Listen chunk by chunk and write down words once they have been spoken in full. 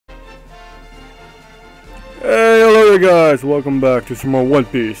Hey, hello there guys, welcome back to some more One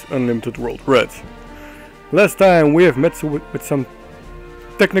Piece Unlimited World Red. Last time we have met with some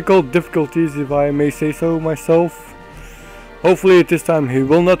technical difficulties, if I may say so myself. Hopefully this time he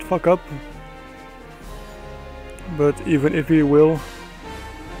will not fuck up. But even if he will,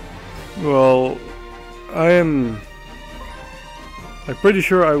 well, I'm pretty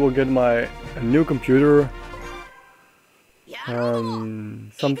sure I will get a new computer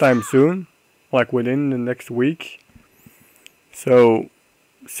sometime soon. Like within the next week. So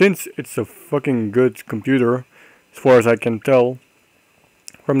since it's a fucking good computer, as far as I can tell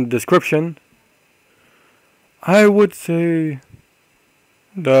from the description, I would say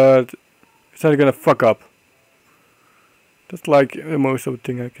that it's not gonna fuck up. That's like the most of the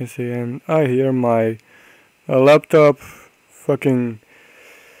thing I can say. And I hear my laptop fucking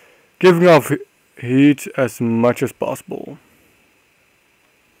giving off heat as much as possible.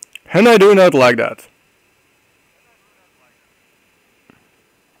 And I do not like that.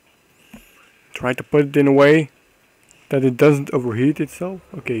 Try to put it in a way that it doesn't overheat itself.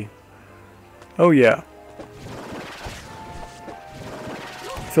 Okay. Oh yeah.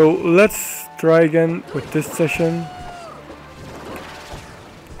 So let's try again with this session.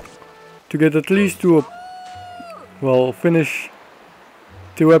 To get at least to finish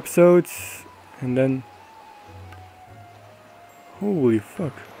 2 episodes and then... Holy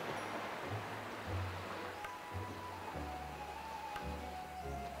fuck.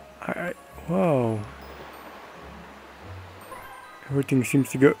 Wow. Everything seems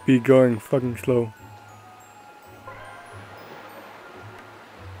to be going fucking slow.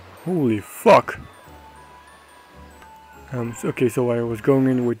 Holy fuck. Okay, so I was going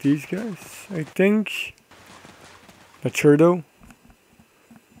in with these guys, I think. Not sure though.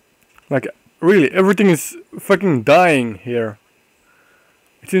 Like, really, everything is fucking dying here.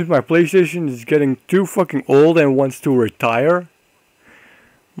 It seems my PlayStation is getting too fucking old and wants to retire.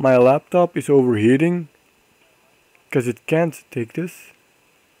 My laptop is overheating because it can't take this.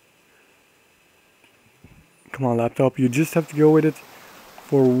 Come on, laptop, you just have to go with it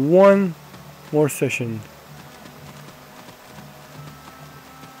for one more session.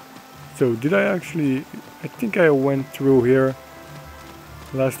 So did I actually... I think I went through here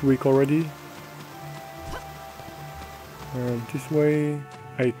last week already. This way,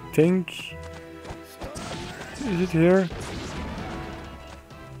 I think. Is it here?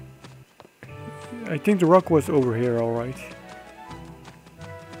 I think the rock was over here, alright.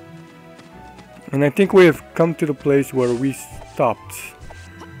 And I think we have come to the place where we stopped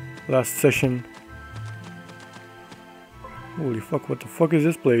last session. Holy fuck, what the fuck is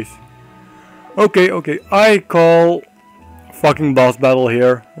this place? Okay, I call fucking boss battle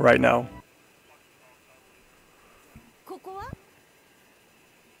here, right now.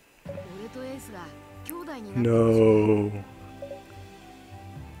 No.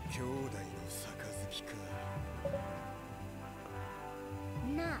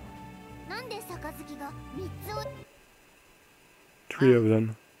 3 of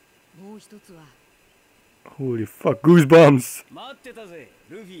them. Holy fuck, goosebumps!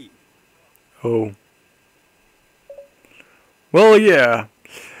 Oh. Well, yeah.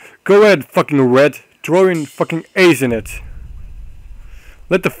 Go ahead, fucking Red. Throw in fucking Ace in it.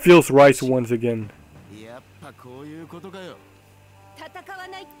 Let the feels rise once again.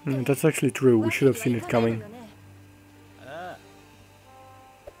 That's actually true. We should have seen it coming.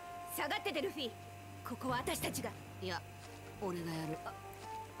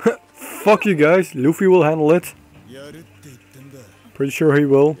 Fuck you guys, Luffy will handle it. Pretty sure he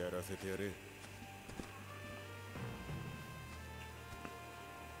will.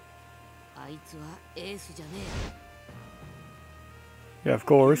 Yeah, of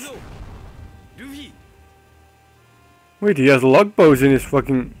course. Wait, he has log bows in his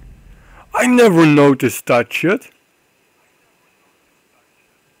fucking... I never noticed that shit.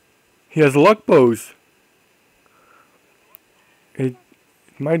 He has log bows. It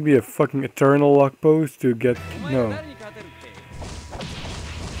might be a fucking eternal lock pose to get... No.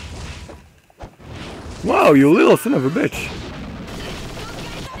 Wow, you little son of a bitch.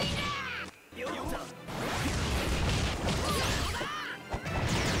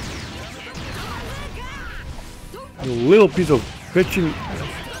 You little piece of bitching...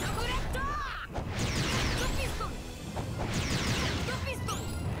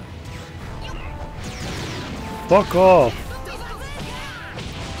 Fuck off.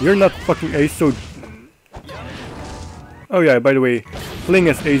 You're not fucking Ace, so... Oh yeah, by the way, playing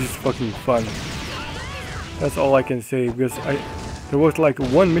as Ace is fucking fun. That's all I can say, because there was like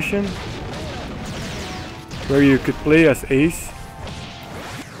one mission where you could play as Ace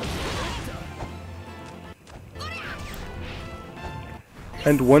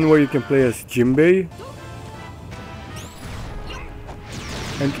and one where you can play as Jimbei.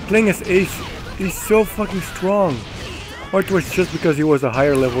 And playing as Ace, he's so fucking strong. Or it was just because he was a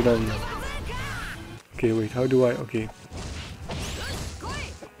higher level than... Okay, wait, how do I... Okay.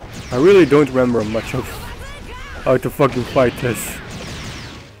 I really don't remember much of how to fucking fight this.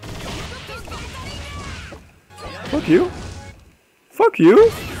 Fuck you. Fuck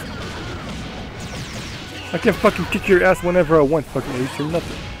you. I can fucking kick your ass whenever I want, fucking Ace. You're not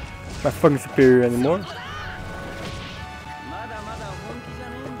my fucking superior anymore.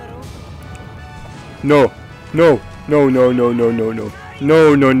 No. No. No, no, no, no, no, no.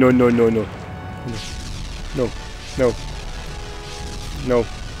 No, no, no, no, no, no. No. No. No.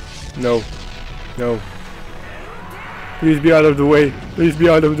 No. No. Please be out of the way. Please be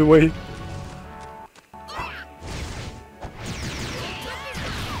out of the way.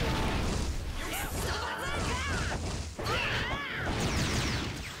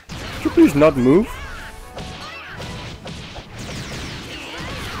 Could you please not move?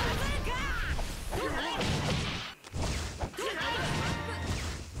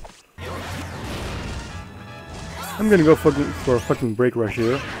 I'm gonna go for a fucking break rush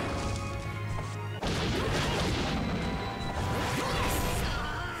here.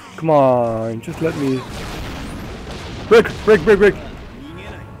 Come on, just let me... Break! Break! Break! Break!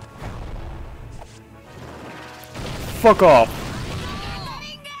 Fuck off!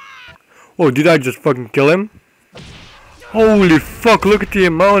 Oh, did I just fucking kill him? Holy fuck, look at the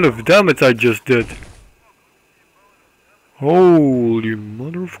amount of damage I just did. Holy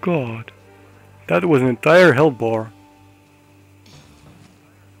mother of God. That was an entire health bar.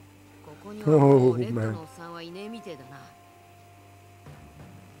 Oh man.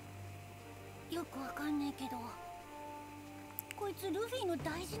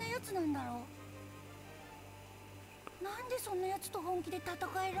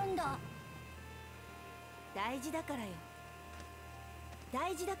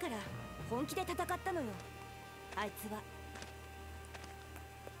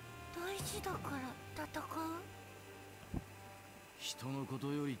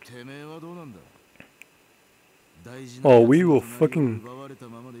 Oh, we will fucking...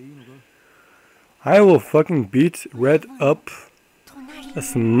 I will fucking beat Red up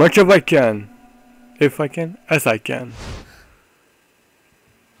as much as I can. If I can, as I can.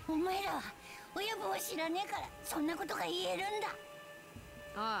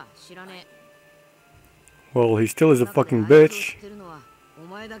 Well, he still is a fucking bitch.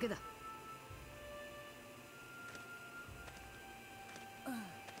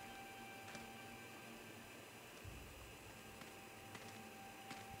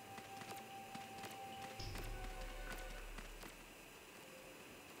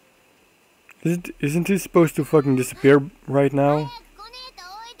 Isn't he supposed to fucking disappear right now?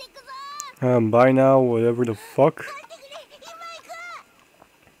 Bye now, whatever the fuck.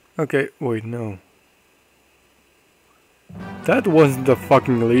 Okay, wait, no. That wasn't the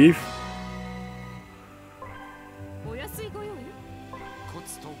fucking leaf.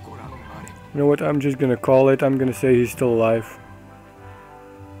 You know what, I'm just gonna call it. I'm gonna say he's still alive.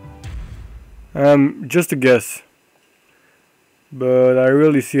 Just a guess. But I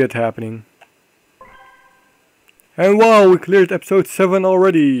really see it happening. And wow, we cleared episode 7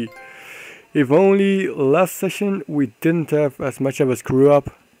 already! If only last session we didn't have as much of a screw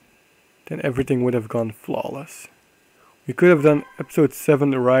up, then everything would have gone flawless. We could have done episode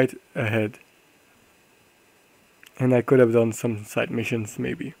 7 right ahead. And I could have done some side missions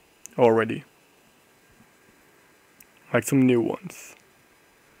maybe, already. Like some new ones.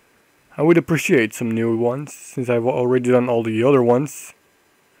 I would appreciate some new ones, since I've already done all the other ones.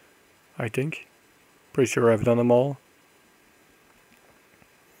 I think. Pretty sure I've done them all.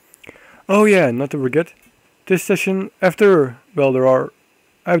 Oh yeah, not to forget. This session, after, well,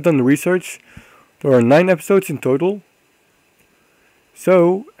 I've done the research. There are 9 episodes in total.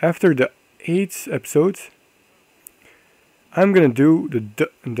 So, after the 8th episode, I'm gonna do the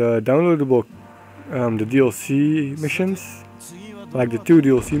downloadable, the DLC missions. Like the 2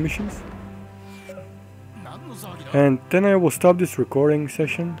 DLC missions. And then I will stop this recording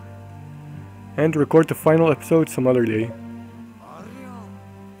session and record the final episode some other day.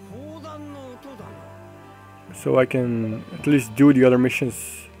 So I can at least do the other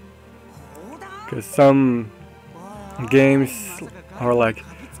missions. Because some games are like,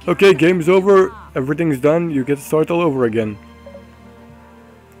 okay, game's over, everything's done, you get to start all over again.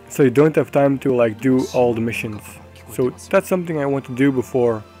 So you don't have time to like do all the missions. So that's something I want to do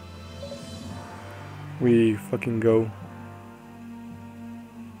before we fucking go.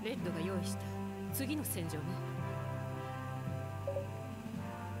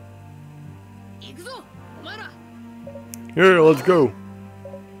 Here, let's go.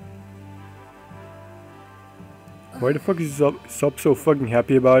 Why the fuck is Sub so fucking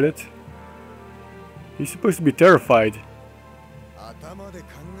happy about it? He's supposed to be terrified.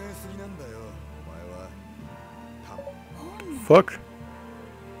 Fuck.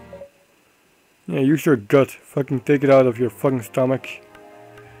 Yeah, use your gut. Fucking take it out of your fucking stomach.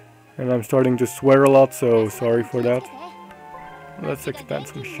 And I'm starting to swear a lot, so sorry for that. Let's expand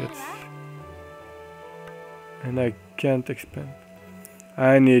some shit. And I can't expand.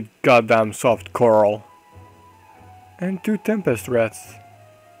 I need goddamn soft coral. And 2 tempest rats.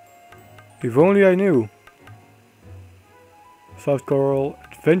 If only I knew. Soft coral,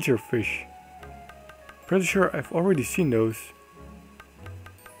 adventure fish. Pretty sure I've already seen those.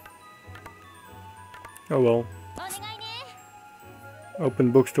 Oh well.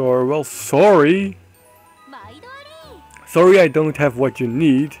 Open bookstore. Well, sorry. Sorry I don't have what you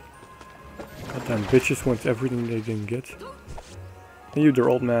need. Goddamn bitches want everything they can get. And you, their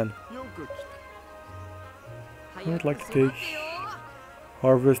old man. I would like to take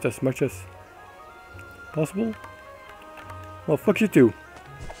harvest as much as possible. Well, fuck you too.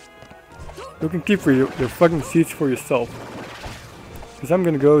 You can keep your fucking seeds for yourself. Because I'm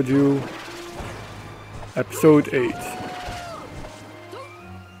gonna go do episode 8.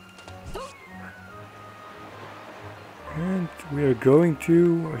 And we are going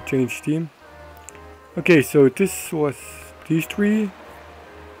to change team. Okay, so this was these 3.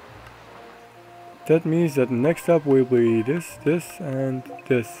 That means that next up will be this, and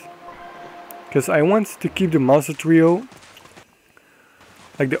this. Because I want to keep the monster trio.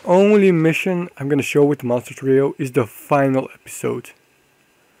 Like, the only mission I'm gonna show with the monster trio is the final episode.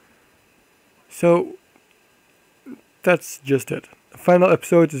 So that's just it. The final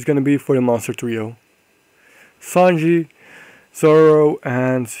episode is gonna be for the monster trio. Sanji, Zoro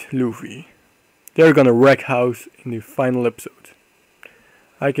and Luffy. They're gonna wreck house in the final episode.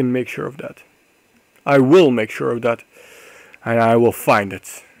 I can make sure of that. I will make sure of that. And I will find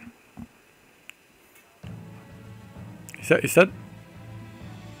it. Is that?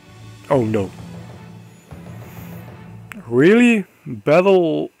 Oh no. Really?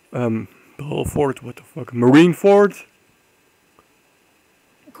 Battle fort, what the fuck? Marine fort?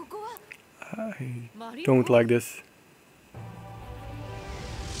 I don't like this.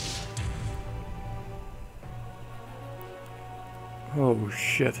 Oh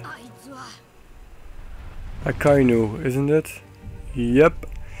shit. Akainu, isn't it? Yep.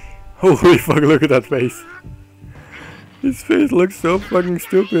 Holy fuck, look at that face. His face looks so fucking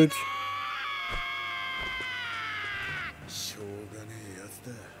stupid. His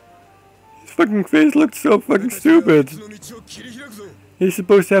fucking face looked so fucking stupid. He's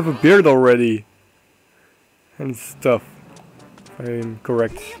supposed to have a beard already. And stuff. If I'm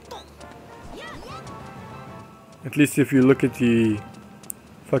correct. At least if you look at the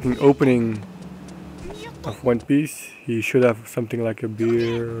fucking opening of One Piece, he should have something like a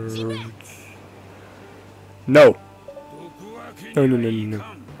beard. No! No, no, no, no, no.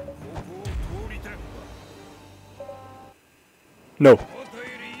 No.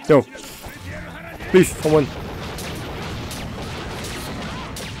 No. Please, someone.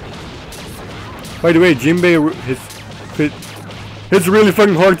 By the way, Jinbei hits really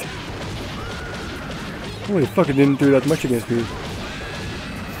fucking hard. Holy fuck, it didn't do that much against me.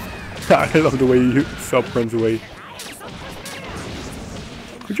 I love the way you sub runs away.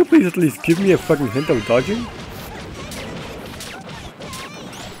 Could you please at least give me a fucking hint of dodging?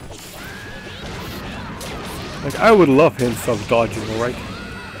 Like, I would love hints of dodging, alright?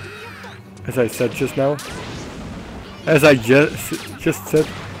 As I said just now. As I just said.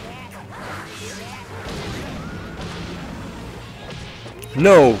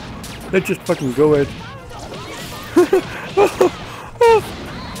 No! Let's just fucking go ahead.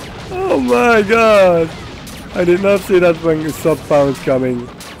 Oh my god! I did not see that fucking sub bounce coming.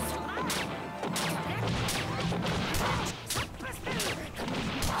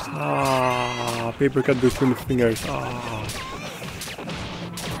 Ah, paper cut between the fingers. Ah.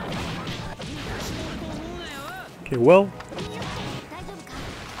 Okay, well.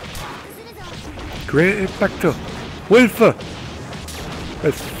 Great Pato. Wolf!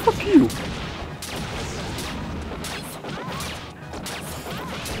 Fuck you!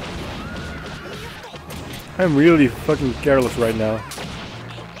 I'm really fucking careless right now.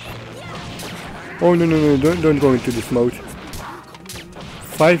 Oh no no no! Don't go into this mode.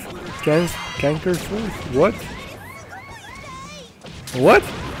 5 canker swords? What? What?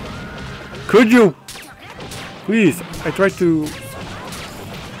 Could you? Please, I tried to.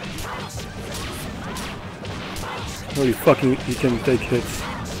 Holy fucking! He can take hits.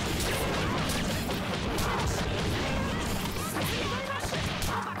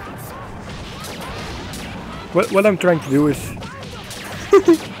 What I'm trying to do is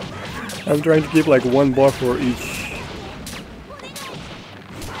I'm trying to keep like one bar for each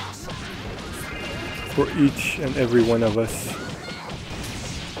and every one of us.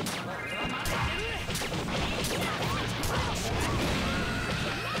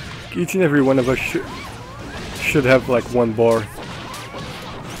 Each and every one of us should have like one bar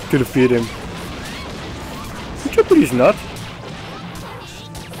to defeat him. Would you please not?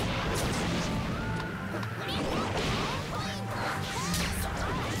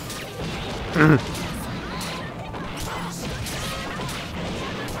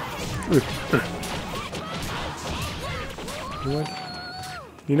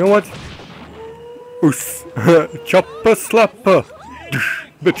 You know what? Oos. Chopper slapper.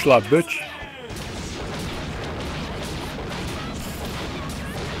 Bitch slap, bitch.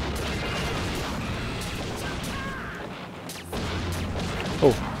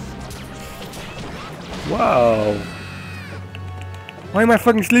 Oh. Wow. Why am I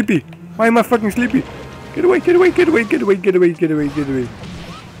fucking sleepy? Why am I fucking sleepy? Get away, get away, get away, get away, get away, get away, get away.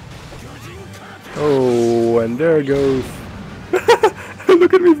 Oh, and there it goes.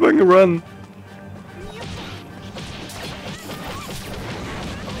 Look at me fucking run.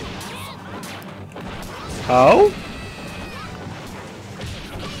 How?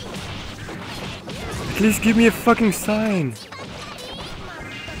 At least give me a fucking sign.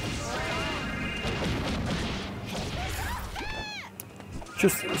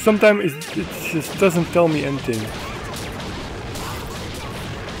 Just sometimes it just doesn't tell me anything.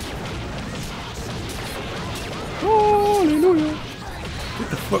 Oh, hallelujah. What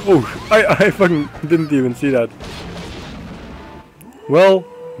the fuck? Oh, I fucking didn't even see that. Well,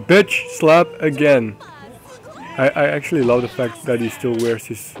 bitch slap again. I actually love the fact that he still wears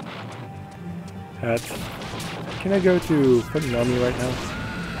his hat. Can I go to fucking Nami right now?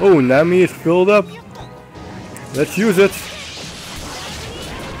 Oh, Nami is filled up. Let's use it.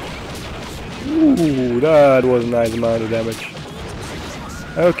 Ooh, that was a nice amount of damage.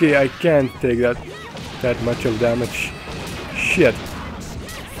 Okay, I can't take that much of damage. Shit.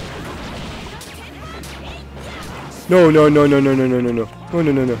 No, no, no, no, no, no, no, no, no, no,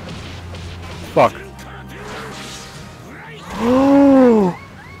 no, no, no. Fuck. Oh,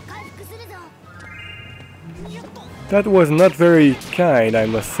 that was not very kind, I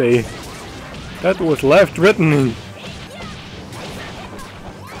must say. That was life-threatening.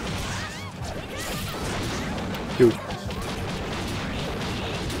 Dude.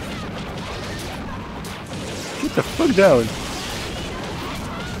 Get the fuck down.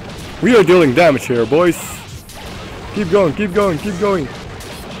 We are dealing damage here, boys. Keep going, keep going, keep going.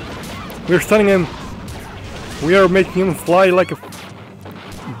 We're stunning him. We are making him fly like a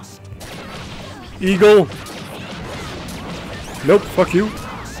eagle. Nope, fuck you.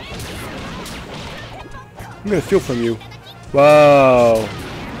 I'm gonna steal from you. Wow.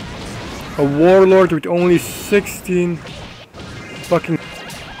 A warlord with only 16 fucking...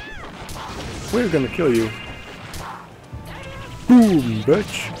 We're gonna kill you. Boom,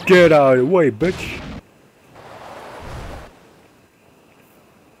 bitch. Get out of the way, bitch.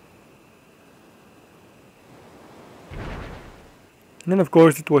 And of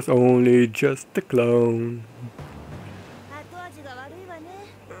course it was only just a clone.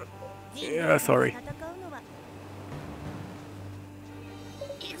 Yeah, sorry.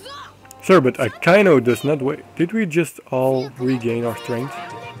 Sir, but Akaino does not wait. Did we just all regain our strength?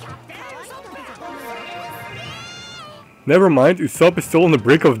 Never mind, Usopp is still on the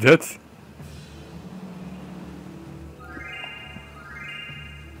brink of death.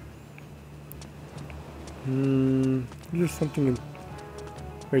 There's something in...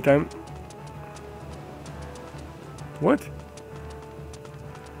 Wait, What?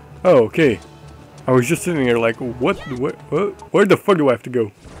 Oh, okay. I was just sitting here like, what? Where the fuck do I have to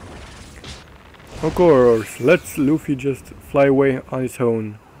go? Of course, let's Luffy just fly away on his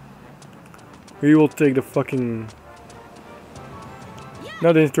own. We will take the fucking...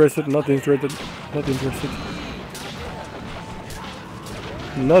 Not interested, not interested, not interested.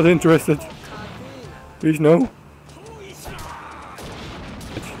 Not interested. Please no.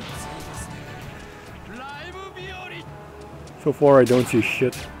 So far I don't see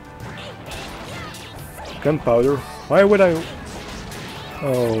shit. Gunpowder. Why would I...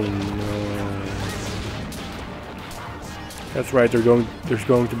 Oh no. That's right, there's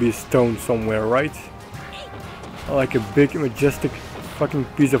going to be a stone somewhere, right? Like a big majestic fucking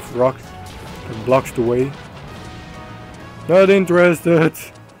piece of rock that blocks the way. Not interested.